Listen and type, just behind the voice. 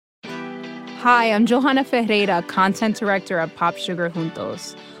Hi, I'm Johanna Ferreira, content director at Pop Sugar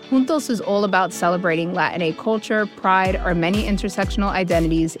Juntos. Juntos is all about celebrating Latinx culture, pride, our many intersectional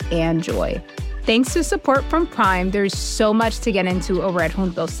identities, and joy. Thanks to support from Prime, there's so much to get into over at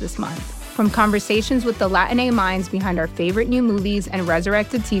Juntos this month. From conversations with the Latinx minds behind our favorite new movies and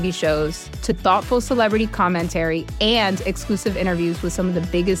resurrected TV shows, to thoughtful celebrity commentary and exclusive interviews with some of the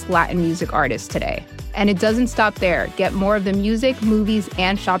biggest Latin music artists today. And it doesn't stop there. Get more of the music, movies,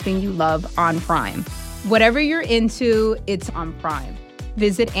 and shopping you love on Prime. Whatever you're into, it's on Prime.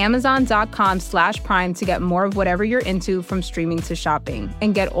 Visit Amazon.com/Prime to get more of whatever you're into, from streaming to shopping.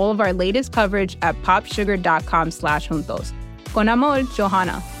 And get all of our latest coverage at popsugar.com/juntos. Con amor,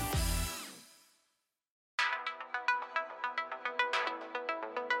 Johanna.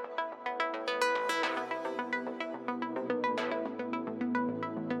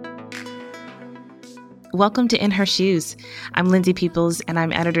 Welcome to In Her Shoes. I'm Lindsay Peoples, and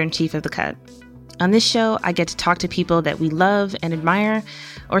I'm editor-in-chief of The Cut. On this show, I get to talk to people that we love and admire,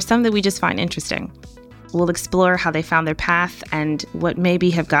 or some that we just find interesting. We'll explore how they found their path and what maybe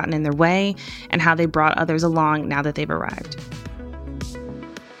have gotten in their way, and how they brought others along now that they've arrived.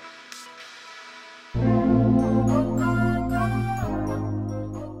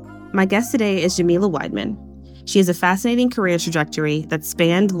 My guest today is Jamila Wideman. She has a fascinating career trajectory that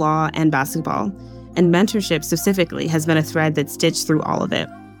spanned law and basketball, and mentorship specifically has been a thread that stitched through all of it.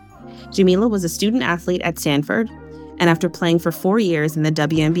 Jamila was a student athlete at Stanford, and after playing for 4 years in the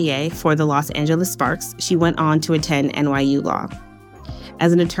WNBA for the Los Angeles Sparks, she went on to attend NYU Law.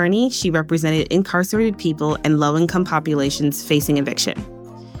 As an attorney, she represented incarcerated people and low-income populations facing eviction.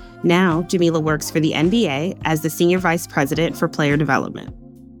 Now, Jamila works for the NBA as the Senior Vice President for Player Development.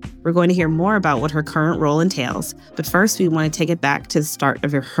 We're going to hear more about what her current role entails, but first we want to take it back to the start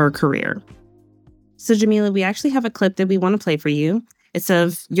of her career. So Jamila, we actually have a clip that we want to play for you. It's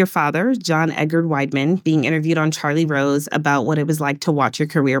of your father, John Edgar Wideman, being interviewed on Charlie Rose about what it was like to watch your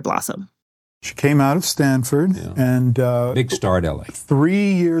career blossom. She came out of Stanford, and big star at LA.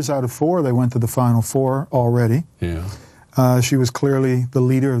 3 years out of 4, they went to the Final Four already. Yeah. She was clearly the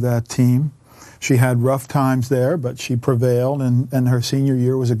leader of that team. She had rough times there, but she prevailed, and her senior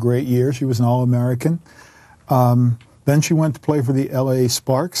year was a great year. She was an All-American. Then she went to play for the LA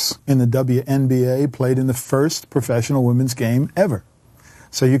Sparks in the WNBA, played in the first professional women's game ever.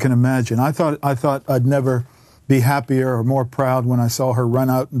 So you can imagine. I thought I'd never be happier or more proud when I saw her run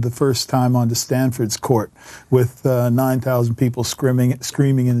out the first time onto Stanford's court with 9,000 people screaming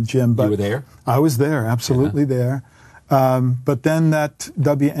in the gym. But you were there? I was there, absolutely there. But then that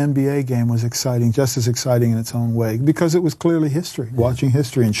WNBA game was exciting, just as exciting in its own way, because it was clearly history, watching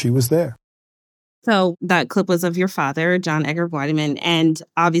history, and she was there. So that clip was of your father, John Edgar Wideman, and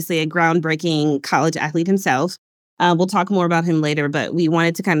obviously a groundbreaking college athlete himself. We'll talk more about him later, but we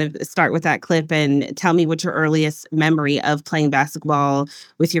wanted to kind of start with that clip and tell me what your earliest memory of playing basketball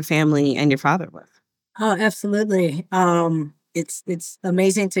with your family and your father was. Oh, absolutely. It's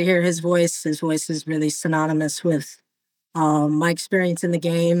amazing to hear his voice. His voice is really synonymous with my experience in the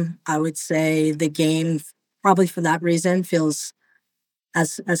game. I would say the game, probably for that reason, feels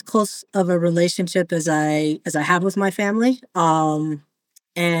as close of a relationship as I have with my family. And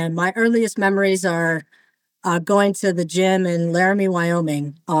my earliest memories are going to the gym in Laramie,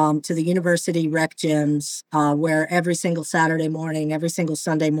 Wyoming, to the university rec gyms, where every single Saturday morning, every single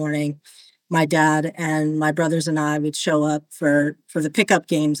Sunday morning, my dad and my brothers and I would show up for the pickup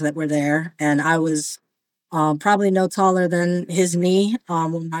games that were there. And I was probably no taller than his knee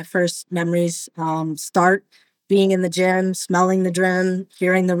when my first memories start. Being in the gym, smelling the gym,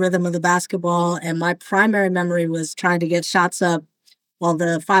 hearing the rhythm of the basketball. And my primary memory was trying to get shots up while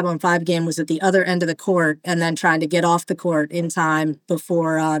the 5-on-5 game was at the other end of the court, and then trying to get off the court in time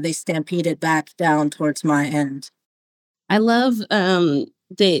before they stampeded back down towards my end. I love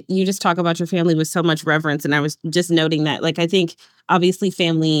that you just talk about your family with so much reverence. And I was just noting that, like, I think obviously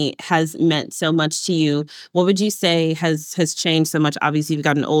family has meant so much to you. What would you say has changed so much? Obviously, you've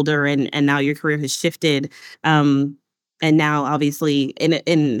gotten older and now your career has shifted. And now, obviously,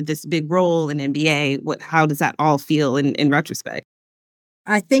 in this big role in NBA, how does that all feel in retrospect?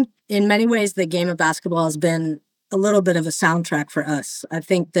 I think in many ways, the game of basketball has been a little bit of a soundtrack for us. I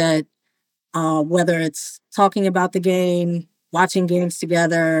think that whether it's talking about the game, watching games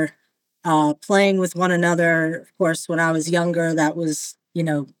together, playing with one another. Of course, when I was younger, that was,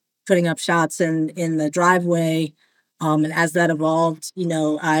 putting up shots in the driveway. And as that evolved,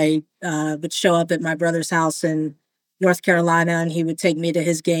 I would show up at my brother's house in North Carolina, and he would take me to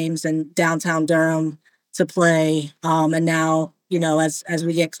his games in downtown Durham to play. And now, as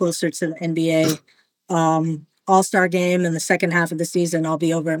we get closer to the NBA, All-Star game and the second half of the season, I'll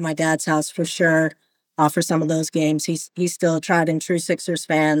be over at my dad's house for sure for some of those games. He's still a tried and true Sixers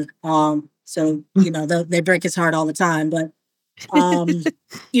fan. So, they break his heart all the time. But,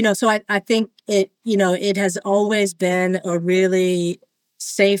 so I think it has always been a really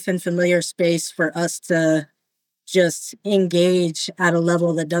safe and familiar space for us to just engage at a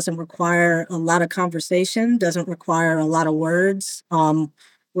level that doesn't require a lot of conversation, doesn't require a lot of words.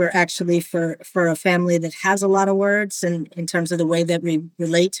 We're actually for a family that has a lot of words, and in terms of the way that we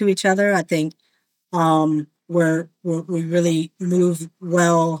relate to each other, I think we really move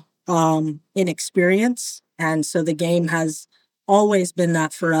well in experience, and so the game has always been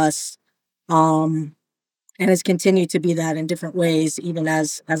that for us. And has continued to be that in different ways, even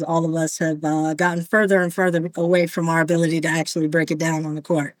as all of us have gotten further and further away from our ability to actually break it down on the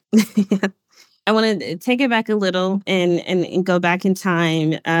court. I want to take it back a little and go back in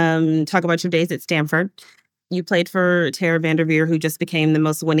time, talk about your days at Stanford. You played for Tara Vanderveer, who just became the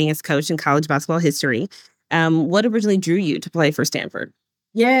most winningest coach in college basketball history. What originally drew you to play for Stanford?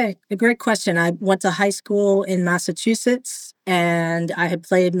 Yeah, a great question. I went to high school in Massachusetts, and I had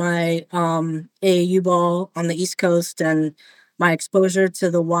played my AAU ball on the East Coast, and my exposure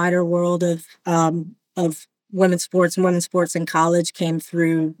to the wider world of women's sports and women's sports in college came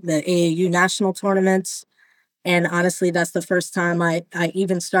through the AAU national tournaments. And honestly, that's the first time I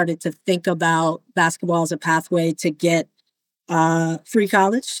even started to think about basketball as a pathway to get free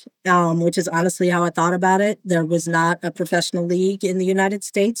college, which is honestly how I thought about it. There was not a professional league in the United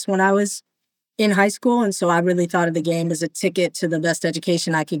States when I was in high school. And so I really thought of the game as a ticket to the best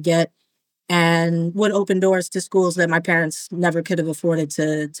education I could get and would open doors to schools that my parents never could have afforded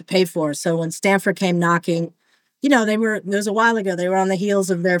to pay for. So when Stanford came knocking, it was a while ago, they were on the heels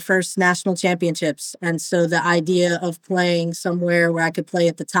of their first national championships. And so the idea of playing somewhere where I could play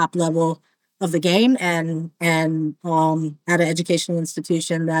at the top level of the game and at an educational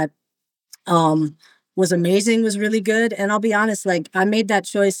institution that was amazing, was really good. And I'll be honest, I made that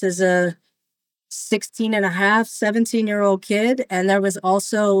choice as a 16 and a half, 17-year-old kid. And there was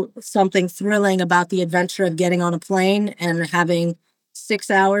also something thrilling about the adventure of getting on a plane and having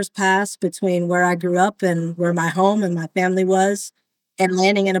 6 hours pass between where I grew up and where my home and my family was, and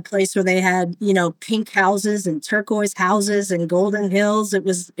landing in a place where they had, pink houses and turquoise houses and golden hills. It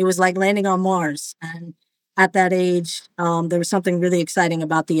was like landing on Mars. And at that age, there was something really exciting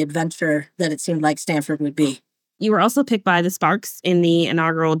about the adventure that it seemed like Stanford would be. You were also picked by the Sparks in the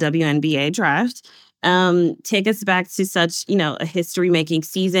inaugural WNBA draft. Take us back to such, a history-making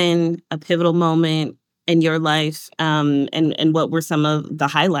season, a pivotal moment in your life, and what were some of the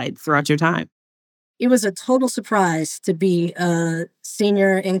highlights throughout your time? It was a total surprise to be a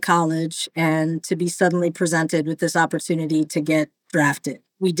senior in college and to be suddenly presented with this opportunity to get drafted.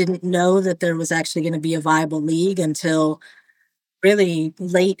 We didn't know that there was actually going to be a viable league until really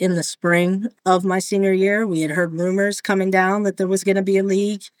late in the spring of my senior year. We had heard rumors coming down that there was going to be a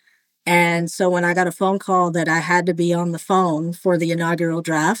league. And so when I got a phone call that I had to be on the phone for the inaugural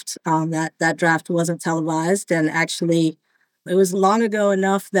draft, that draft wasn't televised. And actually, it was long ago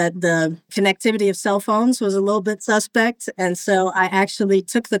enough that the connectivity of cell phones was a little bit suspect. And so I actually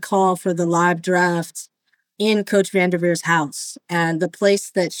took the call for the live draft in Coach Vanderveer's house. And the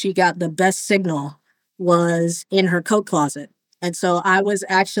place that she got the best signal was in her coat closet. And so I was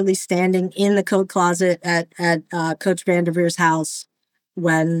actually standing in the coat closet at Coach Vanderveer's house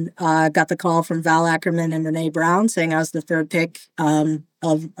when I got the call from Val Ackerman and Renee Brown saying I was the third pick of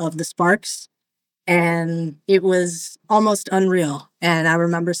the Sparks. And it was almost unreal. And I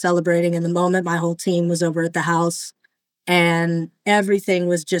remember celebrating in the moment. My whole team was over at the house, and everything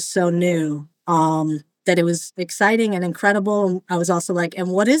was just so new that it was exciting and incredible. And I was also like, and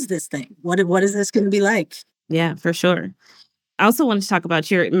what is this thing? What is this going to be like? Yeah, for sure. I also wanted to talk about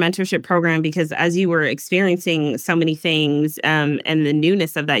your mentorship program, because as you were experiencing so many things and the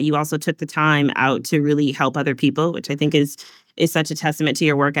newness of that, you also took the time out to really help other people, which I think is such a testament to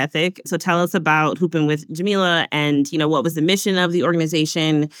your work ethic. So tell us about Hooping with Jamila and, what was the mission of the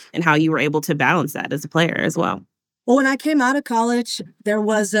organization and how you were able to balance that as a player as well. Well, when I came out of college, there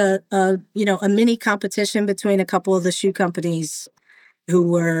was a mini competition between a couple of the shoe companies who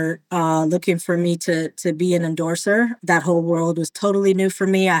were looking for me to be an endorser. That whole world was totally new for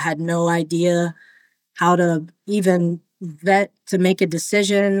me. I had no idea how to even vet to make a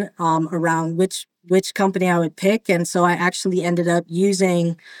decision around which company I would pick. And so I actually ended up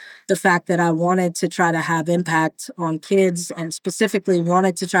using the fact that I wanted to try to have impact on kids, and specifically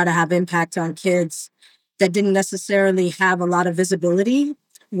wanted to try to have impact on kids that didn't necessarily have a lot of visibility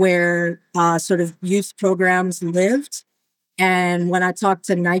where sort of youth programs lived. And when I talked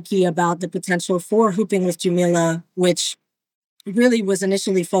to Nike about the potential for Hooping with Jamila, which really was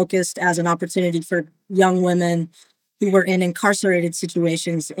initially focused as an opportunity for young women who were in incarcerated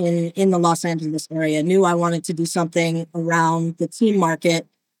situations in the Los Angeles area, knew I wanted to do something around the teen market.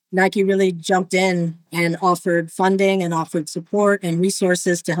 Nike really jumped in and offered funding and offered support and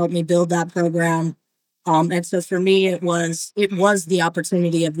resources to help me build that program. And so for me, it was the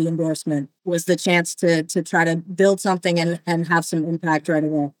opportunity of the endorsement, was the chance to try to build something and have some impact right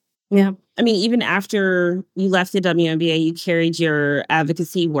away. Yeah. I mean, even after you left the WNBA, you carried your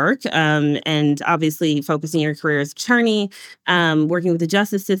advocacy work and obviously focusing your career as attorney, working with the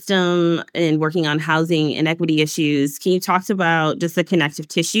justice system and working on housing inequity issues. Can you talk about just the connective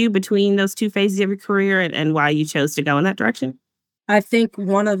tissue between those two phases of your career and why you chose to go in that direction? I think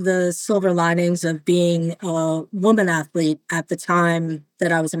one of the silver linings of being a woman athlete at the time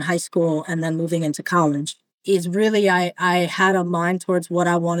that I was in high school and then moving into college is really I had a mind towards what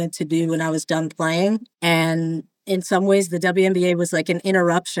I wanted to do when I was done playing. And in some ways, the WNBA was like an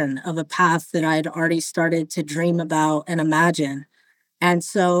interruption of a path that I had already started to dream about and imagine. And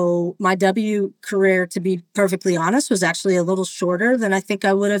so my W career, to be perfectly honest, was actually a little shorter than I think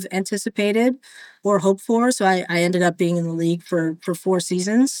I would have anticipated or hoped for. So I ended up being in the league for 4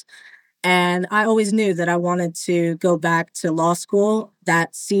 seasons. And I always knew that I wanted to go back to law school.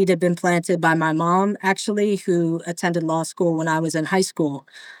 That seed had been planted by my mom, actually, who attended law school when I was in high school.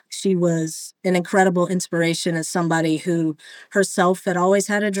 She was an incredible inspiration as somebody who herself had always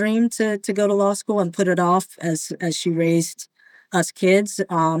had a dream to go to law school and put it off as she raised us kids.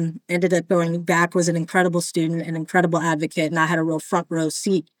 Ended up going back, was an incredible student, an incredible advocate, and I had a real front row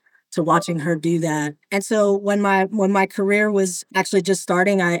seat to watching her do that. And so when my career was actually just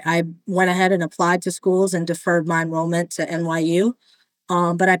starting, I went ahead and applied to schools and deferred my enrollment to NYU.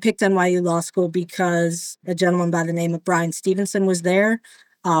 But I picked NYU Law School because a gentleman by the name of Brian Stevenson was there,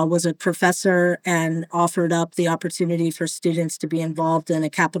 was a professor, and offered up the opportunity for students to be involved in a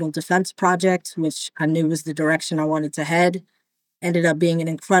capital defense project, which I knew was the direction I wanted to head. Ended up being an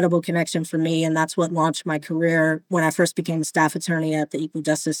incredible connection for me, and that's what launched my career when I first became a staff attorney at the Equal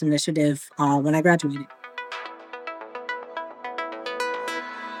Justice Initiative when I graduated.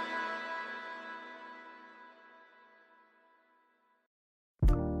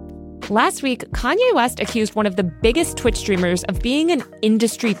 Last week, Kanye West accused one of the biggest Twitch streamers of being an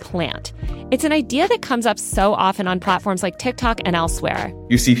industry plant. It's an idea that comes up so often on platforms like TikTok and elsewhere.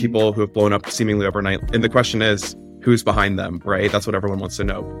 You see people who have blown up seemingly overnight, and the question is, who's behind them, right? That's what everyone wants to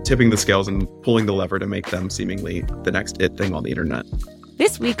know. Tipping the scales and pulling the lever to make them seemingly the next it thing on the internet.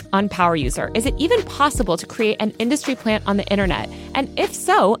 This week on Power User, is it even possible to create an industry plant on the internet? And if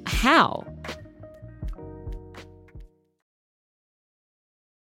so, how?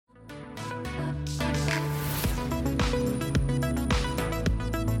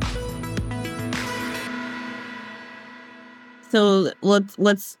 So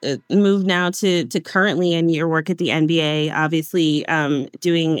let's move now to currently in your work at the NBA, obviously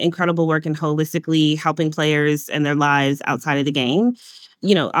doing incredible work and holistically helping players and their lives outside of the game.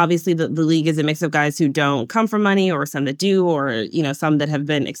 You know, obviously the league is a mix of guys who don't come from money or some that do, or, you know, some that have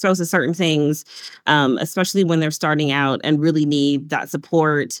been exposed to certain things, especially when they're starting out and really need that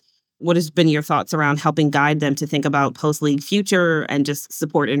support. What has been your thoughts around helping guide them to think about post-league future and just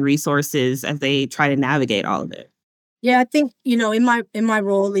support and resources as they try to navigate all of it? Yeah, I think, you know, in my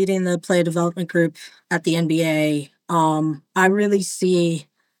role leading the player development group at the NBA, I really see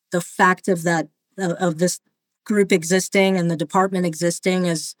the fact of this group existing and the department existing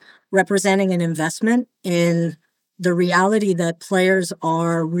as representing an investment in the reality that players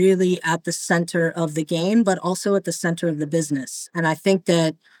are really at the center of the game, but also at the center of the business. And I think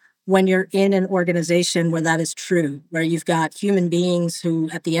that when you're in an organization where that is true, where you've got human beings who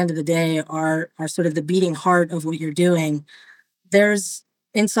at the end of the day are sort of the beating heart of what you're doing, there's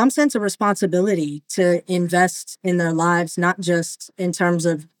in some sense a responsibility to invest in their lives, not just in terms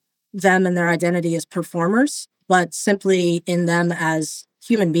of them and their identity as performers, but simply in them as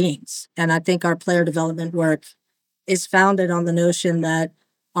human beings. And I think our player development work is founded on the notion that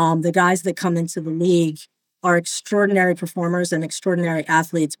the guys that come into the league are extraordinary performers and extraordinary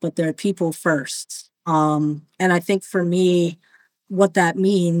athletes, but they're people first. And I think for me, what that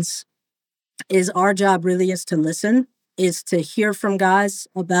means is our job really is to listen, is to hear from guys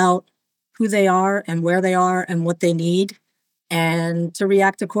about who they are and where they are and what they need, and to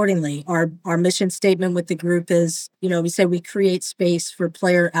react accordingly. Our mission statement with the group is, you know, we say we create space for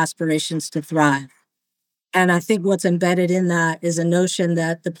player aspirations to thrive. And I think what's embedded in that is a notion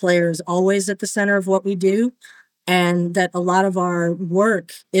that the player is always at the center of what we do, and that a lot of our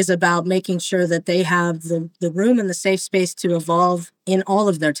work is about making sure that they have the room and the safe space to evolve in all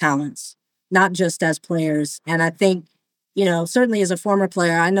of their talents, not just as players. And I think, certainly as a former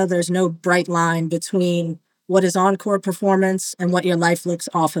player, I know there's no bright line between what is on-court performance and what your life looks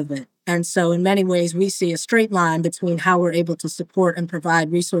off of it. And so in many ways, we see a straight line between how we're able to support and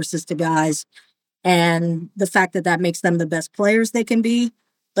provide resources to guys and the fact that that makes them the best players they can be,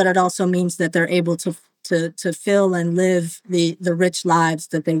 but it also means that they're able to fill and live the rich lives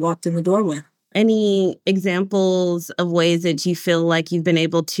that they walked in the door with. Any examples of ways that you feel like you've been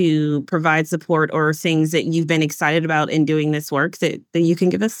able to provide support or things that you've been excited about in doing this work that you can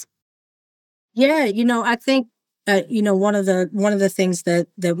give us? Yeah, I think one of the things that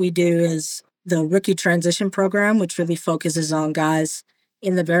we do is the rookie transition program, which really focuses on guys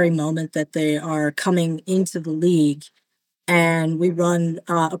in the very moment that they are coming into the league. And we run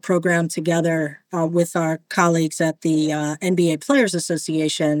a program together with our colleagues at the NBA Players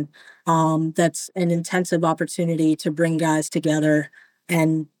Association. That's an intensive opportunity to bring guys together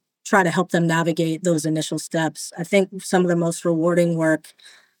and try to help them navigate those initial steps. I think some of the most rewarding work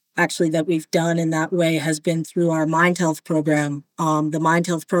actually that we've done in that way has been through our Mind Health program. The Mind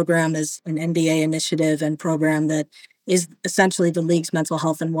Health program is an NBA initiative and program that is essentially the league's mental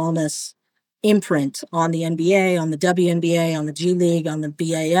health and wellness imprint on the NBA, on the WNBA, on the G League, on the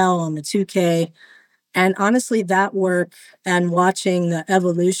BAL, on the 2K. And honestly, that work and watching the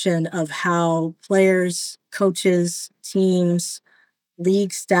evolution of how players, coaches, teams,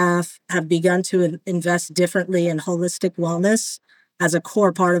 league staff have begun to invest differently in holistic wellness as a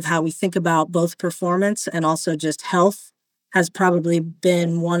core part of how we think about both performance and also just health has probably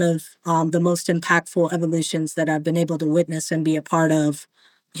been one of the most impactful evolutions that I've been able to witness and be a part of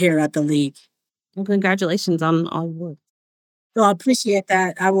here at the league. Well, congratulations on all your work. Well, I appreciate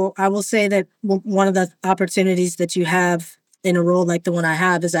that. I will say that one of the opportunities that you have in a role like the one I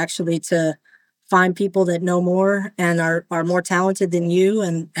have is actually to find people that know more and are more talented than you.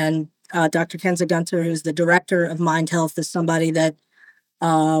 And Dr. Kenza Gunter, who's the director of Mind Health, is somebody that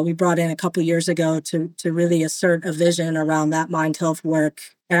we brought in a couple years ago to really assert a vision around that Mind Health work.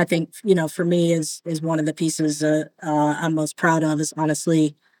 And I think, for me is one of the pieces I'm most proud of is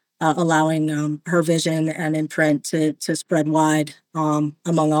honestly allowing her vision and imprint to spread wide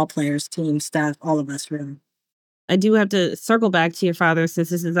among all players, teams, staff, all of us really. I do have to circle back to your father since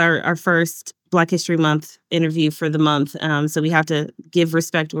this is our first Black History Month interview for the month. So we have to give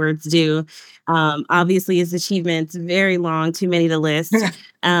respect where it's due. Obviously, his achievements very long, too many to list.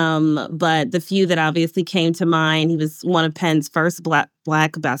 But the few that obviously came to mind, he was one of Penn's first Black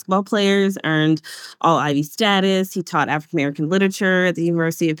basketball players, earned all Ivy status. He taught African American literature at the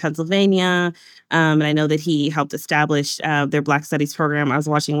University of Pennsylvania. And I know that he helped establish their Black Studies program. I was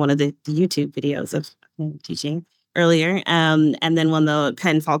watching one of the YouTube videos of him teaching earlier, and then won the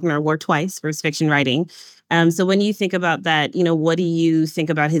Penn Faulkner Award twice for his fiction writing. So when you think about that, what do you think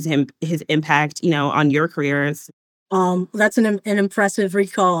about his impact, on your careers? That's an impressive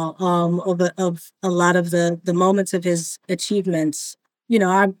recall of a lot of the moments of his achievements.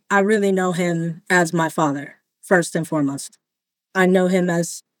 I really know him as my father, first and foremost. I know him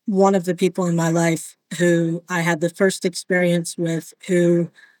as one of the people in my life who I had the first experience with, who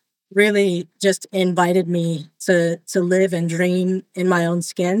really just invited me to live and dream in my own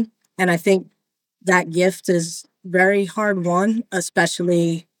skin. And I think that gift is very hard won,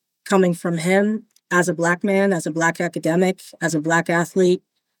 especially coming from him as a Black man, as a Black academic, as a Black athlete,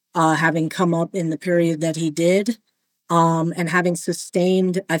 having come up in the period that he did, and having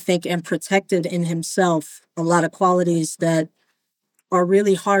sustained, I think, and protected in himself a lot of qualities that are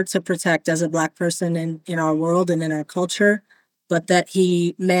really hard to protect as a Black person in our world and in our culture, but that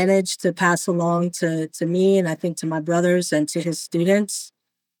he managed to pass along to me and I think to my brothers and to his students,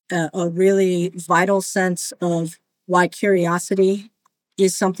 a really vital sense of why curiosity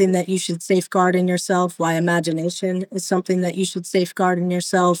is something that you should safeguard in yourself, why imagination is something that you should safeguard in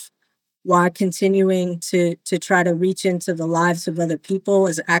yourself, why continuing to try to reach into the lives of other people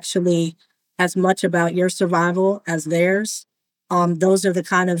is actually as much about your survival as theirs. Those are the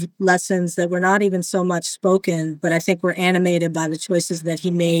kind of lessons that were not even so much spoken, but I think were animated by the choices that he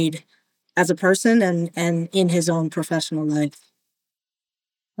made as a person and in his own professional life.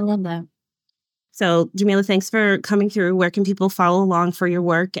 I love that. So, Jamila, thanks for coming through. Where can people follow along for your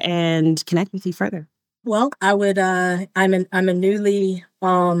work and connect with you further? Well, I would. I'm a newly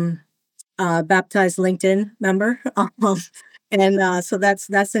baptized LinkedIn member. And so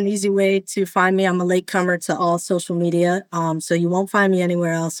that's an easy way to find me. I'm a latecomer to all social media, so you won't find me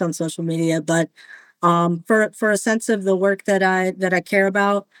anywhere else on social media. But for a sense of the work that I care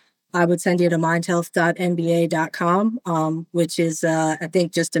about, I would send you to mindhealth.nba.com, which is, I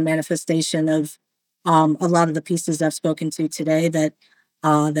think, just a manifestation of a lot of the pieces I've spoken to today that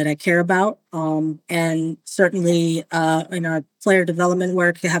I care about. And certainly in our player development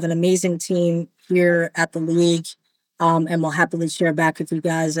work, we have an amazing team here at the league. And we'll happily share back with you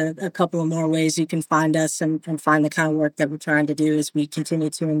guys a couple of more ways you can find us and find the kind of work that we're trying to do as we continue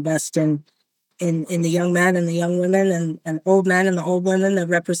to invest in the young men and the young women and old men and the old women that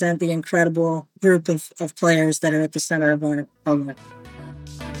represent the incredible group of players that are at the center of our program.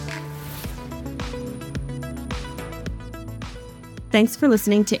 Thanks for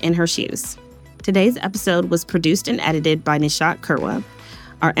listening to In Her Shoes. Today's episode was produced and edited by Nishat Kurwa.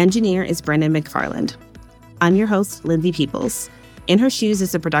 Our engineer is Brendan McFarland. I'm your host, Lindsay Peoples. In Her Shoes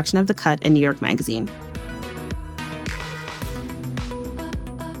is a production of The Cut and New York Magazine.